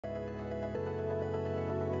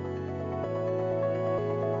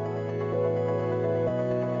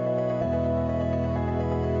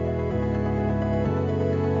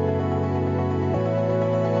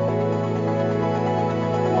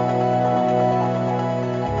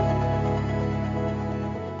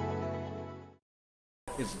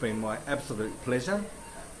it's been my absolute pleasure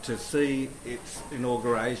to see its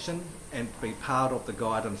inauguration and to be part of the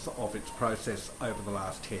guidance of its process over the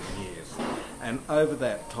last 10 years. And over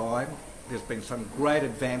that time, there's been some great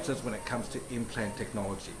advances when it comes to implant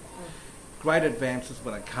technology. Great advances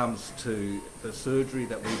when it comes to the surgery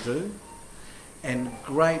that we do, and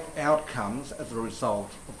great outcomes as a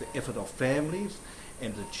result of the effort of families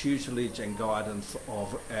and the tutelage and guidance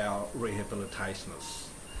of our rehabilitationists.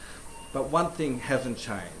 But one thing hasn't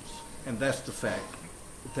changed, and that's the fact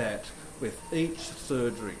that with each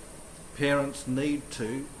surgery, parents need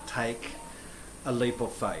to take a leap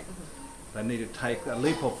of faith. They need to take a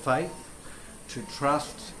leap of faith to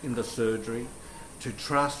trust in the surgery, to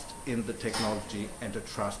trust in the technology, and to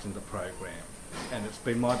trust in the program. And it's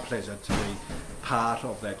been my pleasure to be part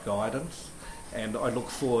of that guidance, and I look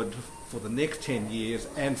forward for the next 10 years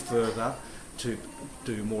and further to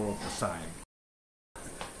do more of the same.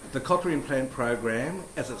 The Cochlear Implant Program,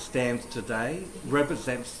 as it stands today,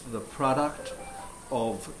 represents the product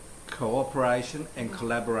of cooperation and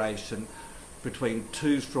collaboration between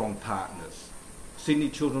two strong partners, Sydney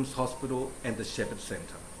Children's Hospital and the Shepherd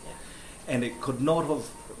Centre. And it could not have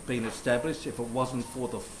been established if it wasn't for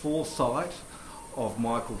the foresight of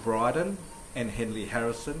Michael Bryden and Henley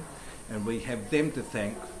Harrison, and we have them to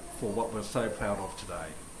thank for what we're so proud of today.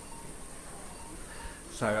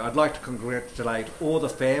 So I'd like to congratulate all the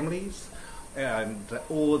families and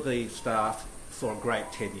all the staff for a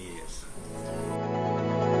great 10 years.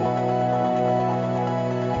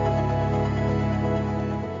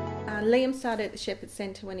 Liam started at the Shepherd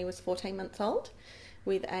Centre when he was 14 months old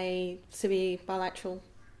with a severe bilateral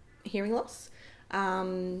hearing loss.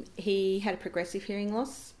 He had a progressive hearing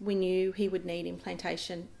loss. We knew he would need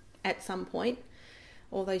implantation at some point.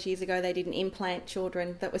 All those years ago they didn't implant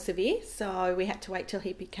children that were severe, so we had to wait till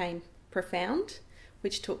he became profound,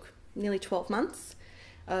 which took nearly 12 months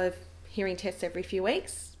of hearing tests every few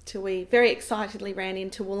weeks, till we very excitedly ran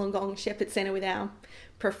into Wollongong Shepherd Centre with our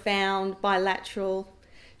profound bilateral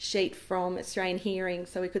sheet from Australian Hearing,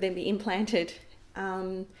 so we could then be implanted.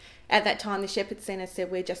 At that time the Shepherd Centre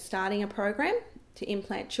said, we're just starting a program to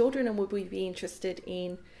implant children, and would we be interested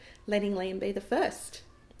in letting Liam be the first?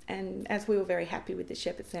 And as we were very happy with the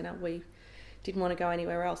Shepherd Centre, we didn't want to go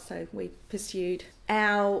anywhere else, so we pursued.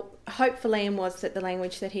 Our hope for Liam was that the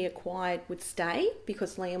language that he acquired would stay,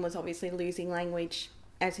 because Liam was obviously losing language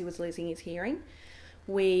as he was losing his hearing.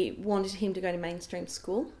 We wanted him to go to mainstream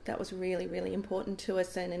school. That was really, really important to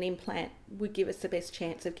us, and an implant would give us the best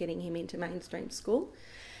chance of getting him into mainstream school.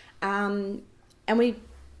 And we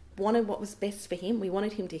wanted what was best for him. We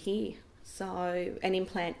wanted him to hear, so an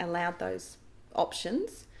implant allowed those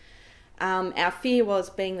options. Our fear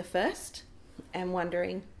was being the first and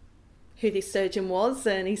wondering who this surgeon was,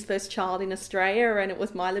 and his first child in Australia, and it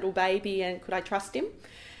was my little baby, and could I trust him?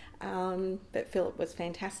 But Philip was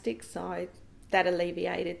fantastic, so that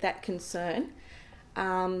alleviated that concern.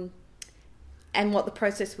 And what the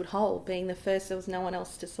process would hold. Being the first, there was no one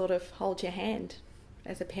else to sort of hold your hand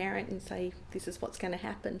as a parent and say, this is what's going to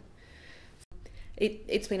happen.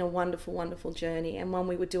 It's been a wonderful, wonderful journey, and one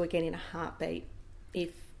we would do again in a heartbeat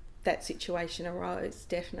if that situation arose,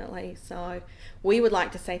 definitely. So we would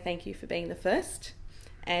like to say thank you for being the first,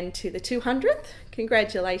 and to the 200th,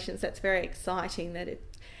 congratulations. That's very exciting that it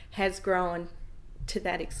has grown to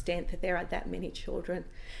that extent, that there are that many children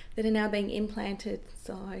that are now being implanted,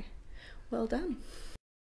 so well done.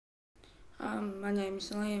 My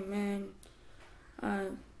name's Liam, and I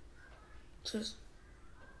just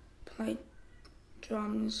play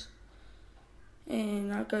drums,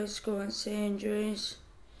 and I go to school at St Andrews,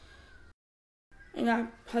 and I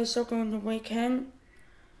play soccer on the weekend,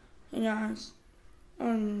 and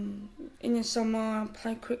in the summer I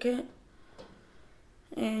play cricket,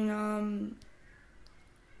 and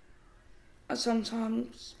I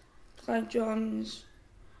sometimes play drums,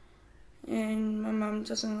 and my mum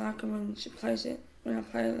doesn't like it when she plays it, when I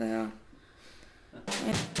play it loud.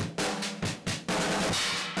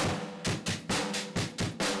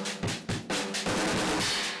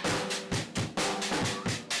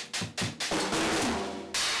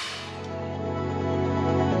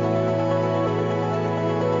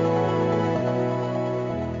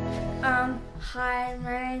 Hi,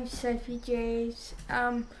 my name's Sophie Jeeves.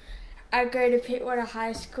 I go to Pittwater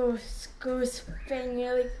High School. School's been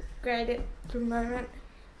really great at the moment.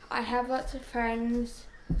 I have lots of friends.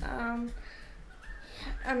 I'm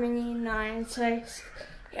in year 9, so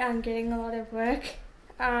I'm getting a lot of work.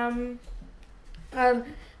 I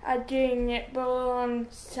do netball on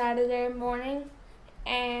Saturday morning,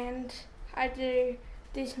 and I do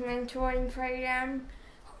this mentoring program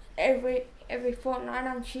every fortnight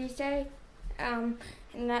on Tuesday, and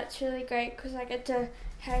that's really great because I get to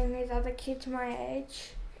hang with other kids my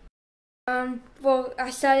age. Well, I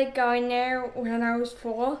started going there when I was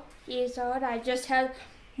 4 years old. I just had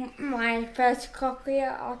my first cochlear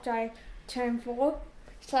after I turned 4.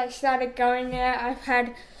 So I started going there. I've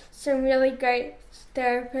had some really great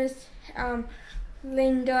therapists,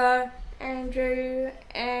 Linda, Andrew,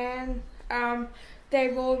 and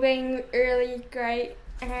they've all been really great,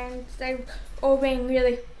 and they've all been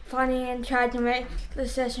really funny and tried to make the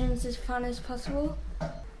sessions as fun as possible.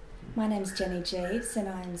 My name's Jenny Jeeves and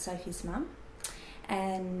I'm Sophie's mum.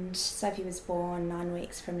 And Sophie was born 9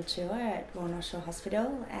 weeks premature at Royal North Shore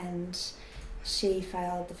Hospital, and she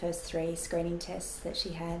failed the first 3 screening tests that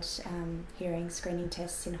she had, hearing screening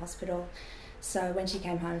tests in hospital. So when she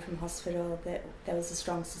came home from hospital, there was a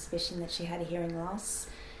strong suspicion that she had a hearing loss.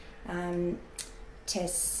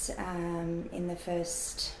 Tests in the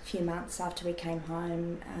first few months after we came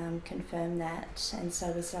home confirmed that, and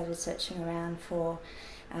so we started searching around for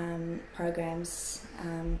programs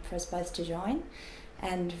for us both to join.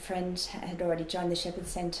 And a friend had already joined the Shepherd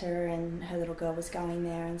Centre and her little girl was going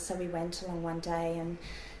there, and so we went along one day and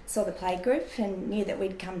saw the playgroup and knew that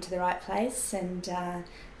we'd come to the right place. And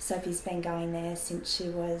Sophie's been going there since she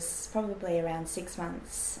was probably around 6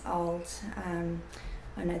 months old.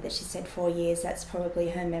 I know that she said 4 years. That's probably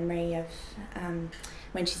her memory of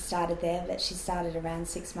when she started there, but she started around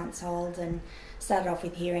 6 months old and started off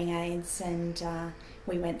with hearing aids, and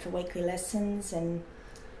we went for weekly lessons and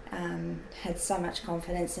had so much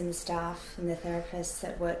confidence in the staff and the therapists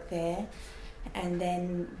that worked there. And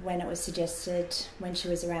then when it was suggested, when she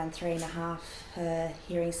was around 3.5, her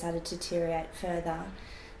hearing started to deteriorate further,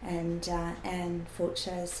 and Anne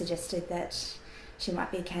Fulcher suggested that she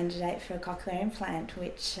might be a candidate for a cochlear implant,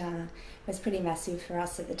 which was pretty massive for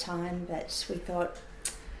us at the time, but we thought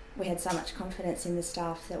we had so much confidence in the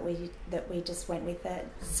staff that we just went with it.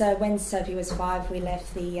 So when Sophie was 5, we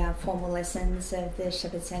left the formal lessons of the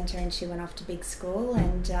Shepherd Centre and she went off to big school,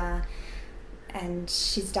 and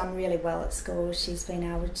she's done really well at school. She's been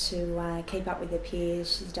able to keep up with her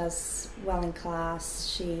peers. She does well in class.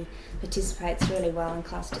 She participates really well in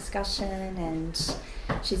class discussion, and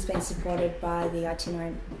she's been supported by the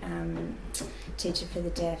itinerant teacher for the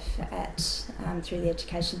deaf through the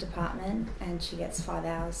education department, and she gets 5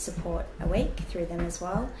 hours support a week through them as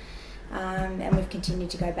well. And we've continued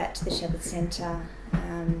to go back to the Shepherd Centre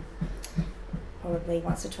probably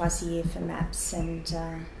once or twice a year for maps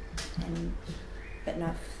but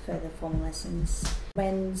no further formal lessons.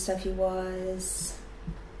 When Sophie was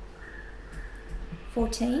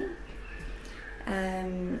 14,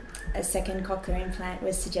 a second cochlear implant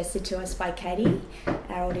was suggested to us by Katie,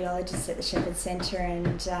 our audiologist at the Shepherd Centre,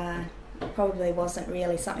 and probably wasn't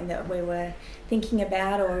really something that we were thinking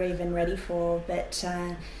about or even ready for, but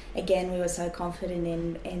again we were so confident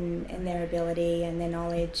in their ability and their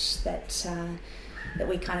knowledge that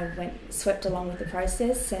we kind of swept along with the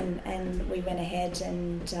process, and we went ahead,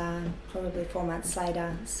 and probably 4 months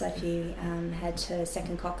later Sophie had her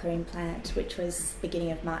second cochlear implant, which was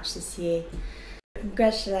beginning of March this year.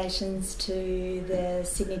 Congratulations to the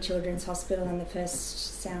Sydney Children's Hospital and the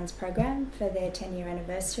First Sounds program for their 10-year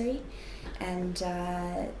anniversary, and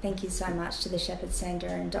thank you so much to the Shepherd Centre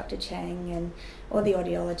and Dr. Chang and all the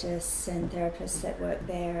audiologists and therapists that work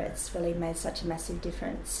there. It's really made such a massive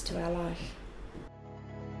difference to our life.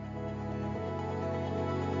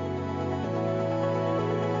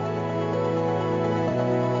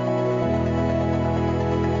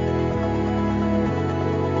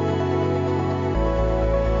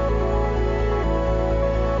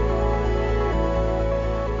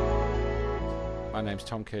 My name's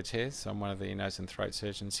Tom Curtez. I'm one of the nose and throat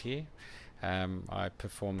surgeons here. I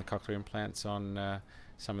perform the cochlear implants on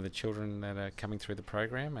some of the children that are coming through the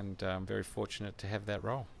program, and I'm very fortunate to have that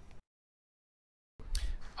role.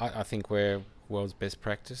 I think we're world's best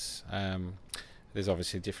practice. There's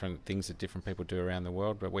obviously different things that different people do around the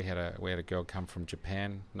world, but we had a girl come from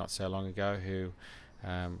Japan not so long ago who,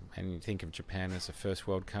 and you think of Japan as a first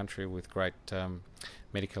world country with great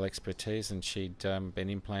medical expertise, and she'd been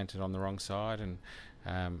implanted on the wrong side and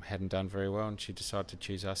hadn't done very well, and she decided to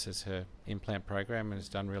choose us as her implant program, and has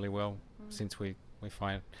done really well since we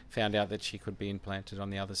found out that she could be implanted on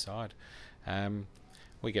the other side.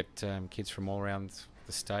 We get kids from all around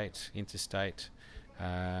the state, interstate,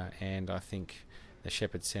 and I think the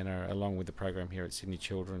Shepherd Centre, along with the program here at Sydney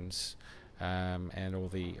Children's, and all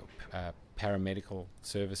the paramedical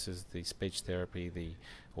services, the speech therapy, the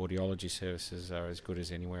audiology services, are as good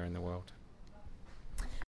as anywhere in the world.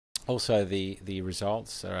 Also, the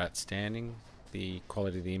results are outstanding. The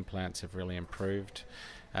quality of the implants have really improved.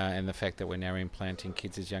 and the fact that we're now implanting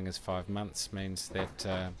kids as young as 5 months means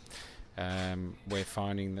that we're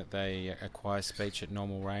finding that they acquire speech at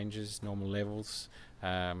normal ranges, normal levels,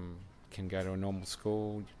 can go to a normal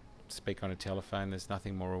school, speak on a telephone. There's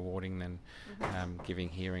nothing more rewarding than giving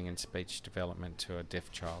hearing and speech development to a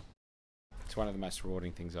deaf child. It's one of the most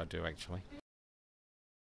rewarding things I do, actually.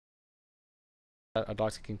 I'd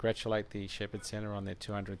like to congratulate the Shepherd Centre on their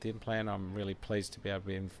 200th implant. I'm really pleased to be able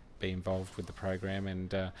to be involved with the program,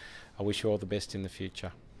 and I wish you all the best in the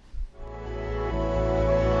future.